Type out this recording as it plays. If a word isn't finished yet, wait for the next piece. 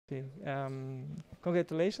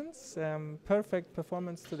Congratulations, perfect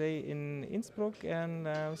performance today in Innsbruck. And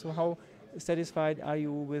so how satisfied are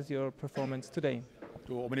you with your performance today?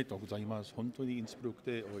 おめでとうございます。本当にインスブルク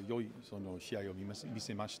で良いその試合を見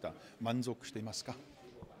せました。満足していますか？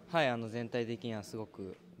はい、全体的にはすご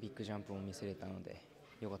くビッグジャンプを見せれたので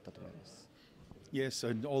良かったと思います。Yes,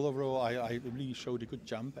 and all overall, I really showed a good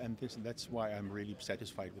jump, and that's why I'm really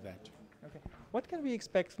satisfied with that. Okay. What can we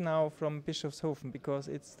expect now from Bischofshofen? Because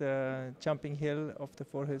it's the jumping hill of the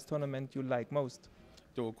Four Hills tournament you like most.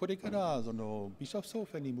 これからそのビショフソー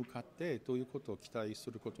フェンに向かってどういうことを期待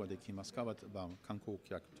することができますか？観光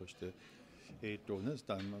客として、そ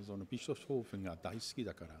のビショフソーフェンが大好き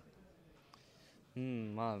だから。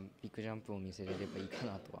まあビッグジャンプを見せれればいいか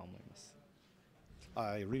なとは思います。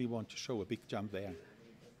I really want to show a big jump there.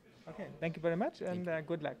 Okay, thank you very much, and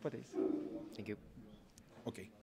good luck for this. Thank you. Okay.